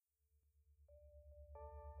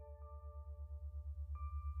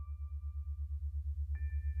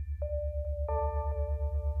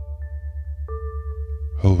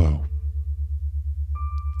Hello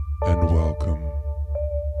and welcome.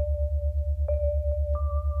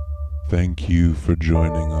 Thank you for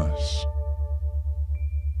joining us.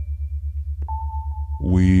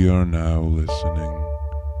 We are now listening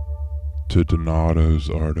to Donato's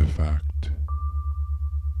Artifact.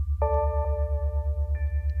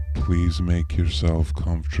 Please make yourself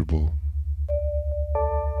comfortable.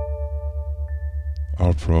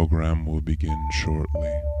 Our program will begin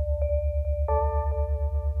shortly.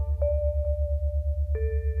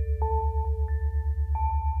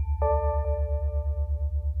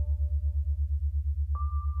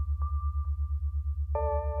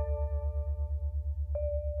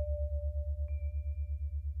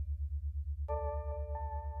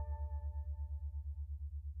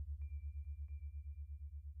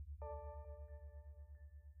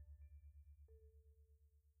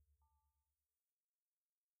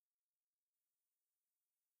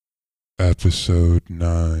 Episode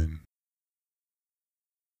 9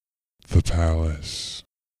 The Palace.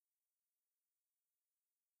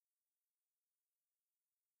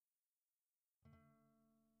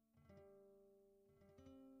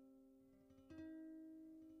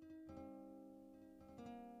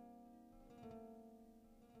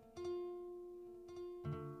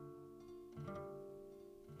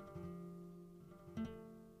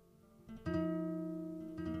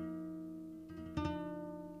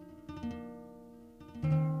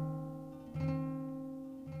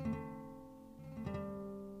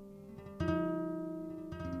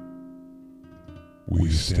 We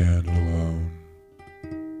stand alone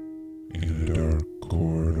in a dark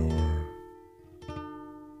corridor,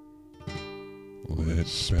 lit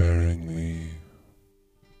sparingly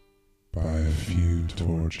by a few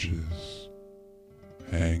torches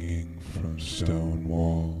hanging from stone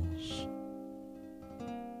walls,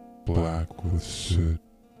 black with soot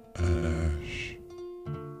and ash.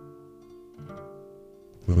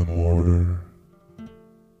 The mortar,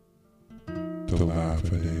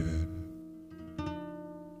 dilapidated,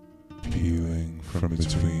 peeling from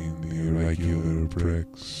between the irregular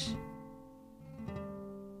bricks.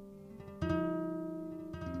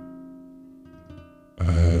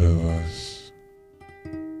 Ahead of us,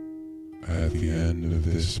 at the end of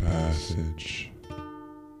this passage,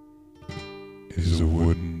 is a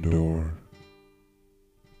wooden door,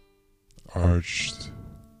 arched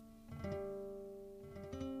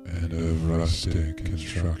and of rustic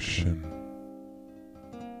construction.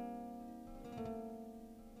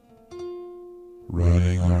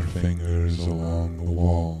 Running our fingers along the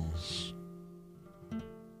walls,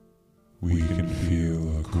 we can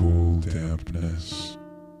feel a cool dampness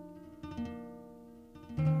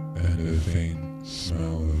and a faint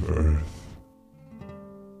smell of earth,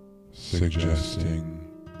 suggesting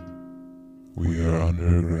we are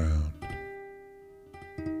underground.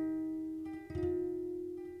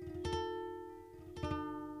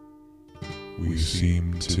 We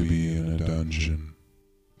seem to be in a dungeon.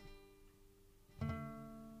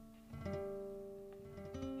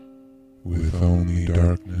 With only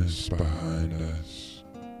darkness behind us,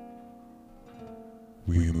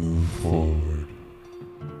 we move forward.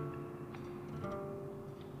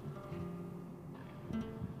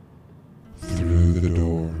 Through the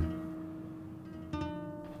door,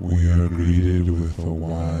 we are greeted with a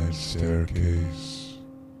wide staircase,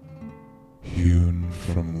 hewn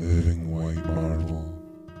from living white marble,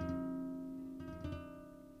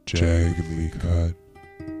 jaggedly cut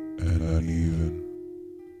and uneven.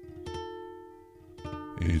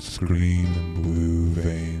 Its green and blue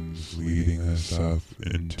veins leading us up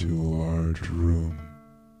into a large room.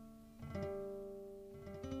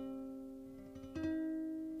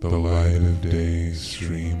 The light of day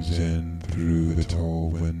streams in through the tall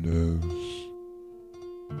windows,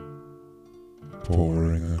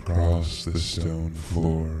 pouring across the stone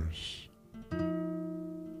floors.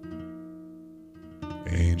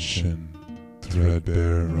 Ancient,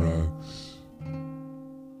 threadbare rugs,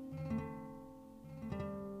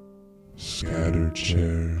 scattered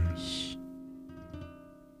chairs,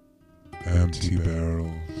 empty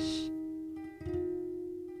barrels,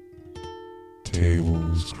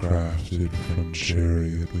 tables crafted from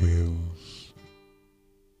chariot wheels,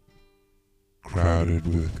 crowded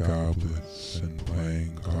with goblets and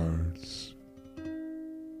playing cards.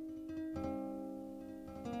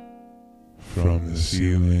 From the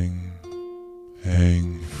ceiling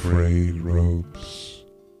hang frayed ropes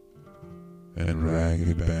and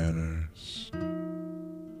ragged banners,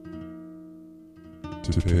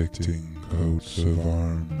 depicting coats of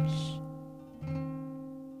arms.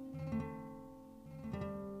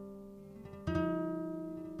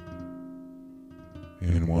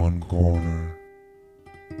 In one corner,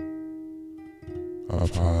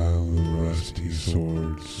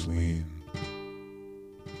 swords lean,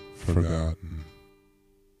 forgotten.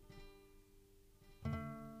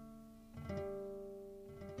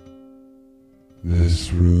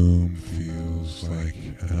 This room feels like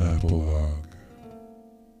an epilogue,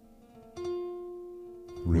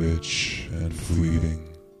 rich and fleeting,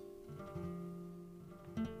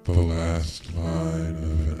 the last line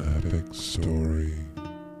of an epic story.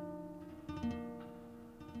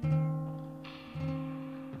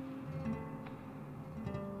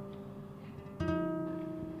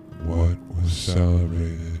 What was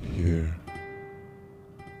celebrated here?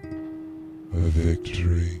 A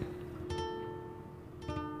victory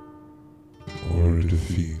or a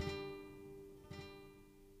defeat?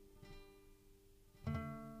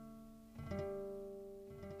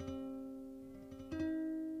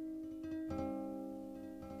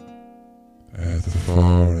 At the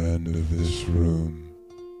far end of this room,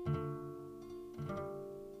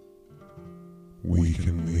 we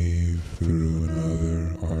can leave through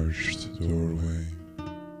another arched doorway.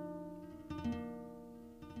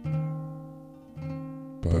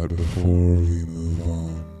 But before we move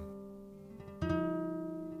on,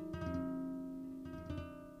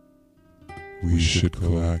 we should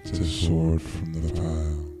collect a sword from the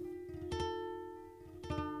pile.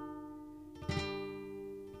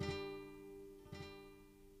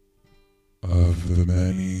 Of the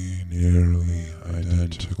many nearly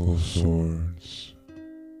identical swords,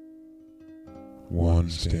 one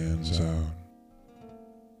stands out.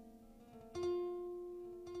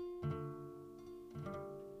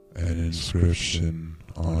 An inscription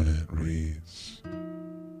on it reads,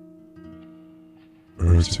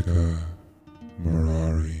 Urtica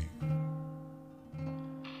Murari.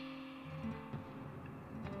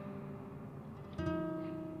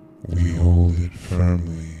 We hold it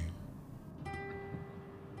firmly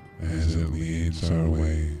as it leads our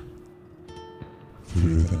way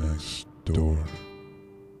through the next door.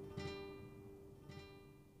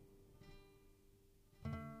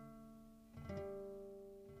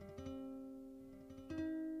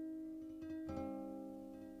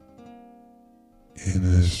 In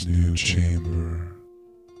this new chamber,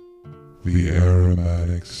 the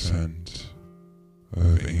aromatic scent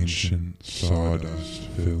of ancient sawdust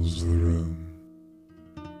fills the room,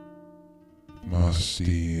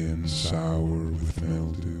 musty and sour with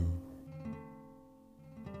mildew.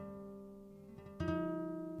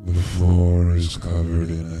 The floor is covered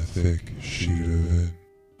in a thick sheet of it,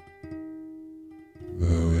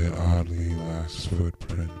 though it oddly lacks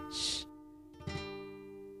footprints.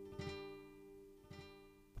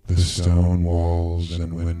 The stone walls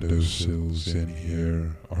and windowsills in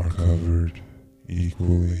here are covered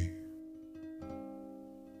equally.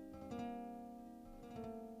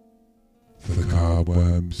 The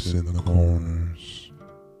cobwebs in the corners,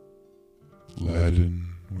 leaden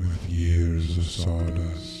with years of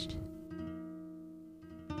sawdust.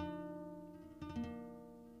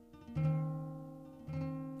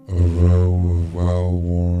 A row of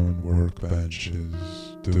well-worn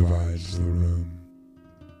workbenches divides the room,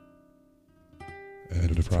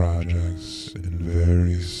 and projects in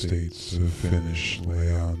various states of finish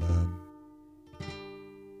lay on them,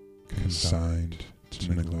 consigned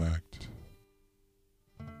to neglect.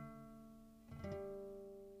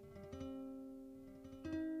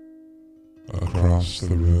 Across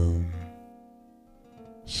the room,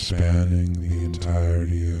 spanning the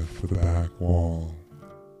entirety of the back wall,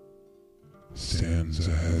 stands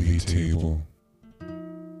a heavy table.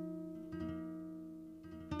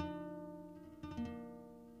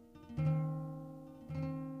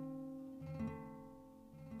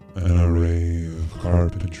 An array of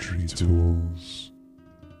carpentry tools,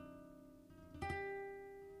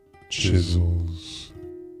 chisels,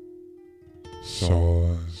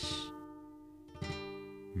 saws,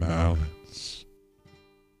 mallets,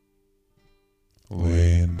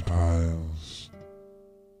 lay in piles,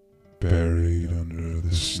 buried under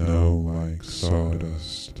the snow-like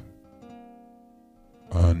sawdust,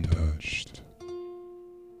 untouched.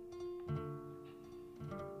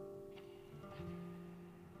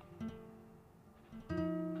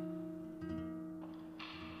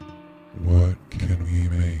 What can we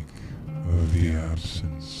make of the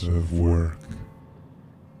absence of work?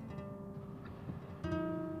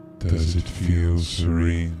 Does it feel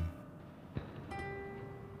serene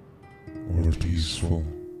or peaceful?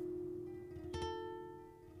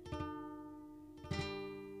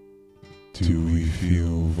 Do we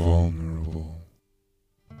feel vulnerable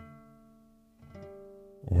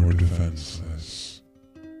or defenseless?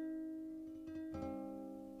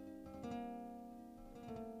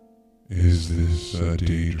 Is this a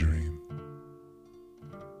daydream?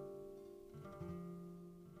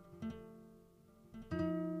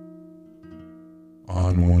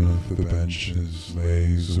 On one of the benches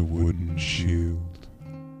lays a wooden shield,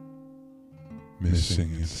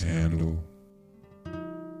 missing its handle.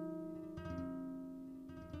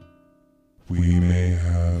 We may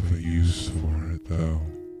have a use for it, though,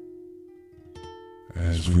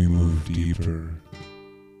 as we move deeper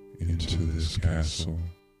into this castle.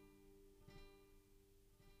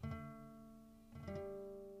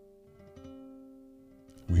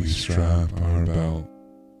 We strap our belt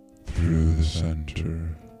through the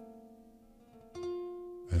center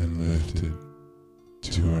and lift it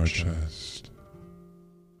to our chest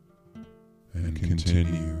and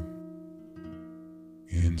continue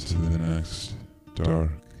into the next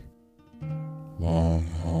dark, long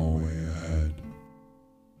hallway ahead,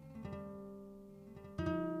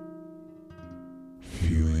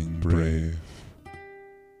 feeling brave,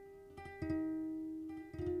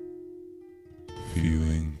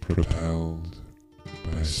 feeling propelled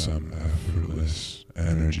by some effortless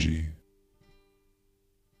energy.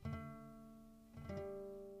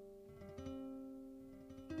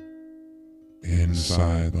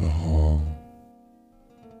 Inside the hall,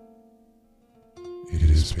 it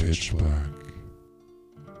is pitch black.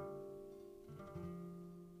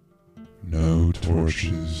 No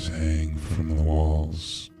torches hang from the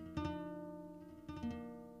walls.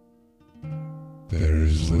 There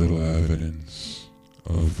is little evidence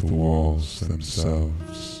of the walls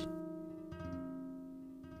themselves.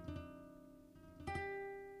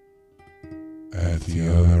 At the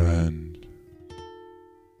other end,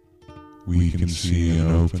 we can see an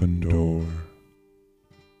open door,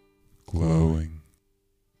 glowing,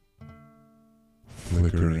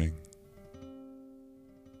 flickering,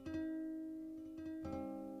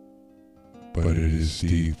 but it is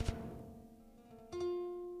deep,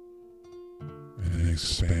 an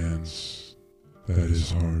expanse that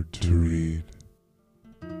is hard to read.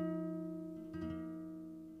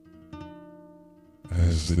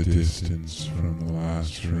 As the distance from the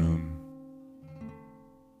last room,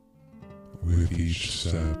 with each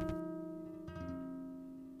step,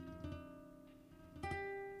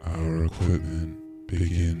 our equipment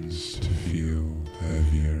begins to feel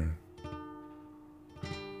heavier.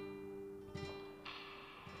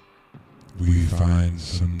 We find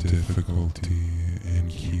some difficulty in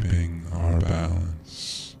keeping our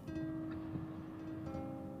balance.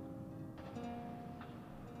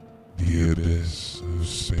 The abyss of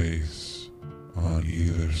space on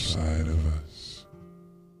either side of us,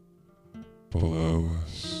 below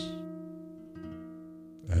us,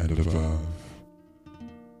 and above.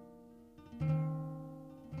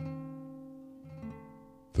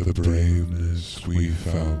 The braveness we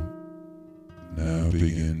felt now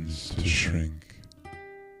begins to shrink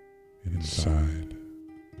inside,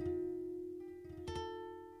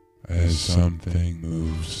 as something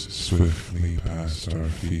moves swiftly past our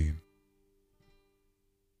feet,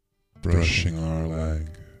 brushing our leg.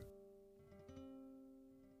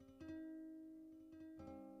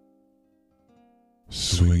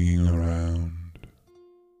 Swinging around,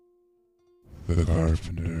 the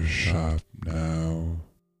carpenter's shop now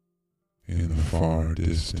in the far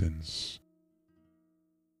distance.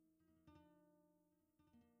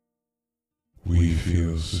 We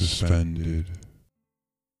feel suspended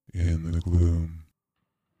in the gloom.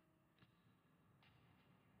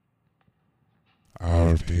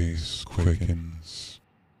 Our pace quickens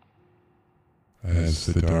as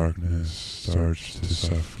the darkness starts to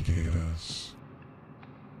suffocate us.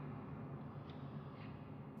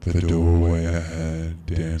 The doorway ahead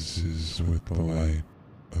dances with the light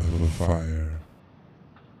of a fire,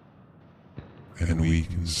 and we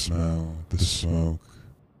can smell the smoke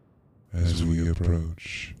as we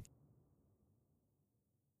approach,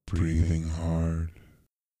 breathing hard,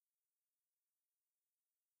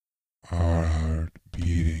 our heart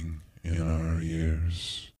beating in our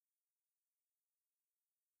ears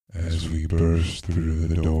as we burst through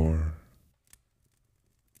the door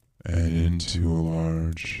and into a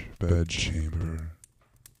large bedchamber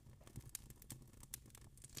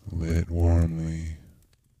lit warmly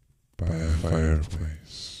by a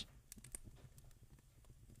fireplace.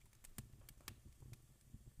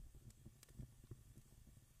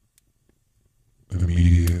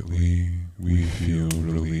 Immediately we feel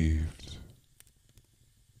relieved,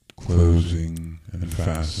 closing and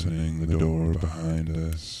fastening the door behind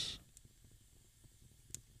us.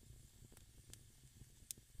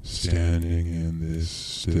 Standing in this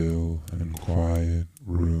still and quiet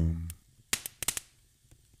room,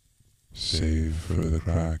 save for the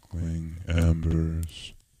crackling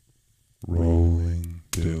embers rolling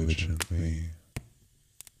diligently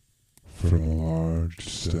from a large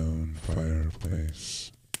stone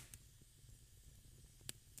fireplace.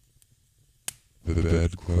 The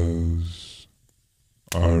bedclothes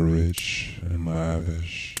are rich and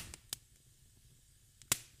lavish,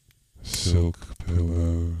 silk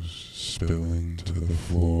pillows spilling to the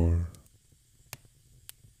floor,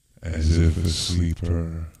 as if a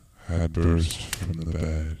sleeper had burst from the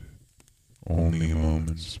bed only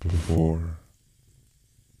moments before.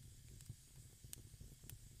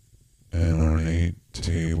 An ornate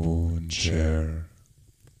table and chair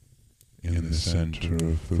in the center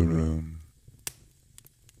of the room,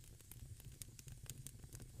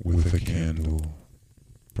 with a candle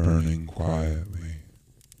burning quietly.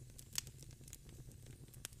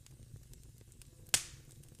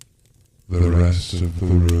 The rest of the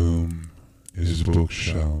room is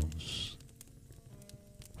bookshelves,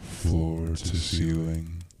 floor to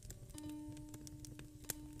ceiling,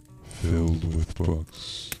 filled with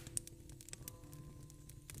books,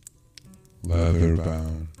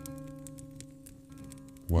 leather-bound,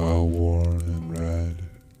 well-worn and read.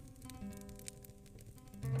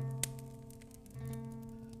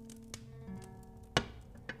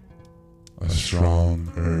 A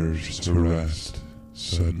strong urge to rest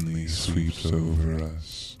suddenly sweeps over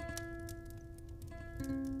us.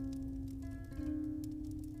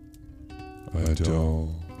 A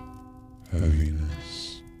dull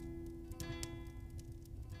heaviness.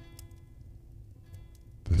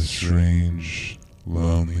 The strange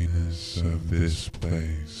loneliness of this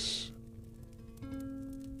place.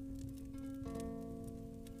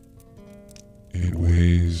 It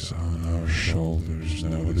weighs on our shoulders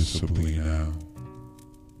noticeably now.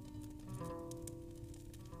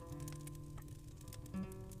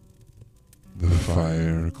 The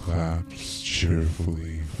fire claps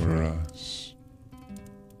cheerfully for us,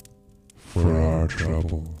 for our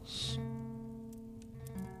troubles,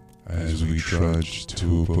 as we trudge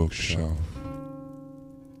to a bookshelf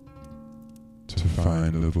to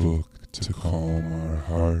find a book to calm our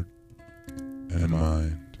heart and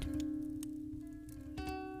mind.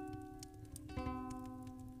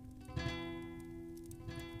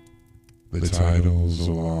 The titles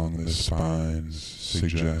along the spines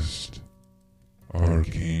suggest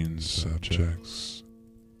arcane subjects,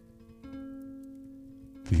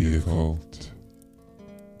 the occult,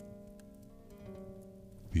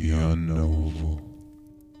 the unknowable,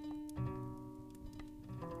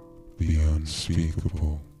 the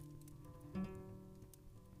unspeakable.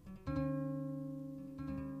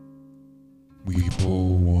 We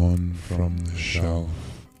pull one from the shelf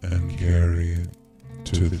and carry it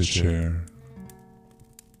to the chair,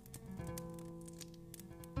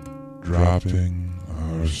 dropping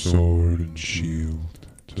our sword and shield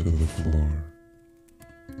to the floor,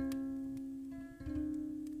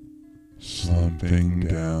 slumping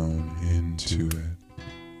down into it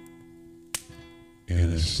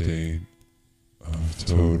in a state of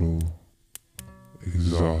total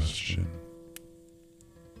exhaustion.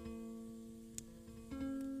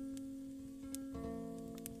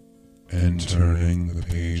 And turning the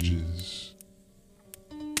pages,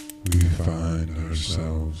 we find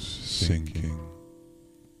ourselves sinking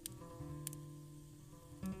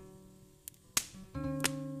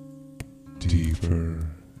deeper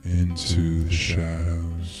into the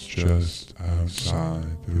shadows just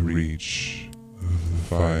outside the reach of the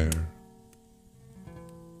fire.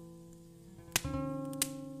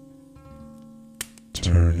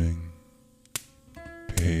 Turning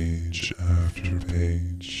page after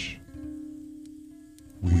page,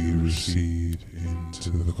 we recede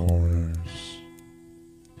into the corners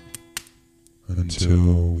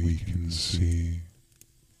until we can see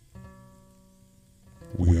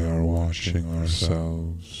we are watching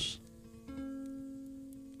ourselves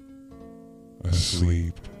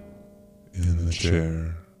asleep in the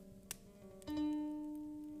chair,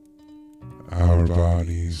 our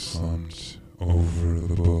bodies slumped over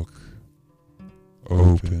the book,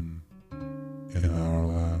 open in our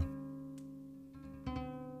lap,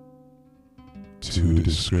 to a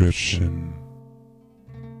description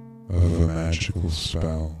of a magical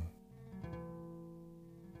spell,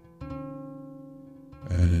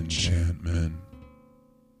 an enchantment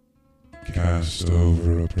cast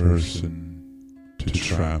over a person to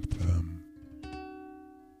trap them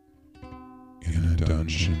in a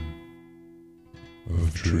dungeon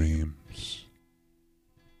of dreams.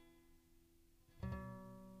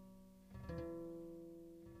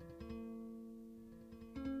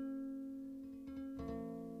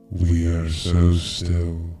 We are so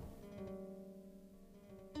still,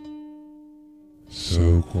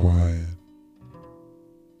 so quiet,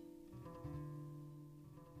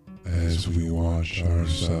 as we watch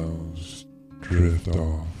ourselves drift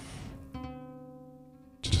off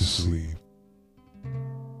to sleep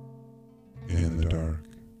in the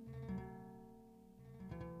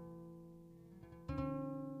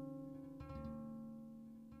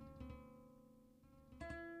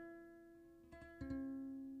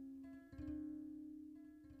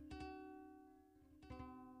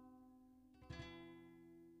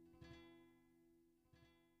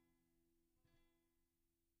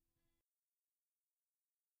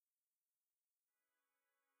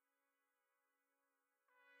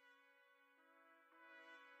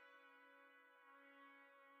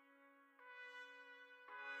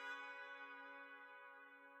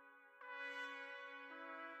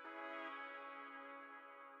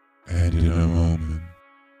and in a moment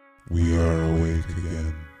we are awake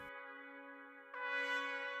again.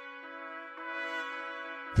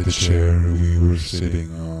 The chair we were sitting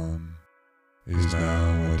on is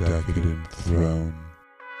now a decadent throne.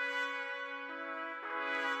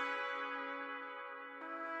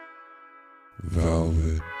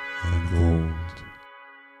 Velvet and gold.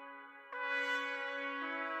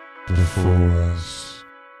 Before us,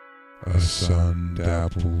 a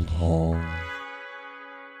sun-dappled hall.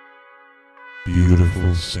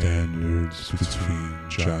 Beautiful standards between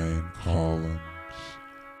giant columns,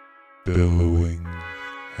 billowing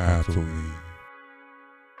happily,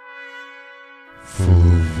 full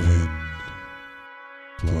of wind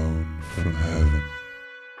blown from heaven.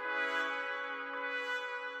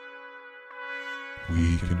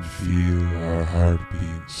 We can feel our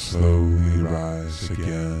heartbeat slowly rise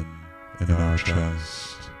again in our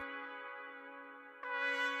chest,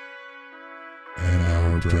 and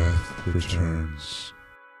our breath returns,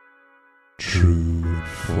 true and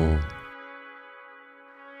full.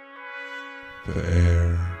 The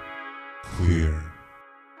air clear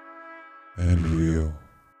and real.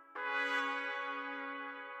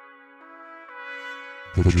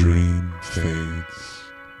 The dream fades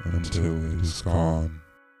until it is gone.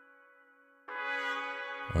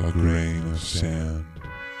 A grain of sand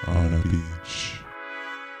on a beach,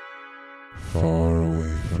 far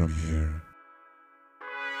away from here.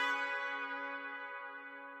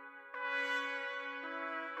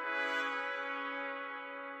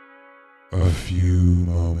 A few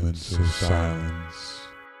moments of silence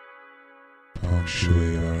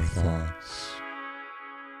punctuate our thoughts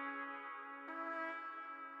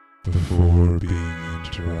before being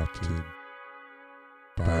interrupted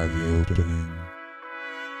by the opening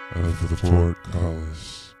of the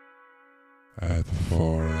portcullis at the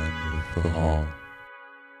far end of the hall.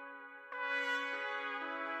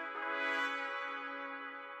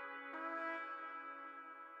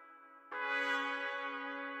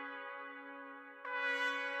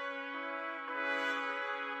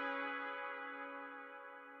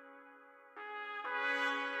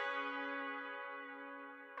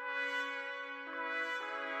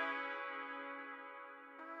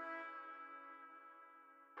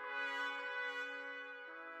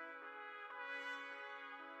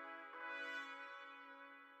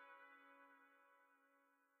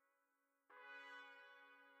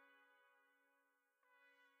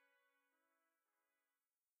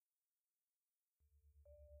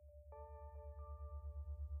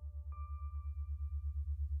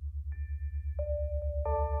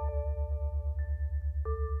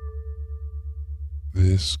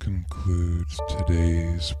 This concludes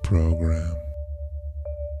today's program.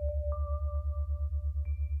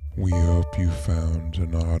 We hope you found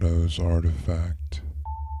Donato's artifact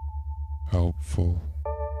helpful.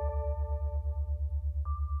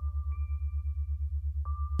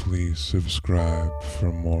 Please subscribe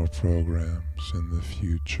for more programs in the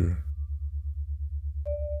future.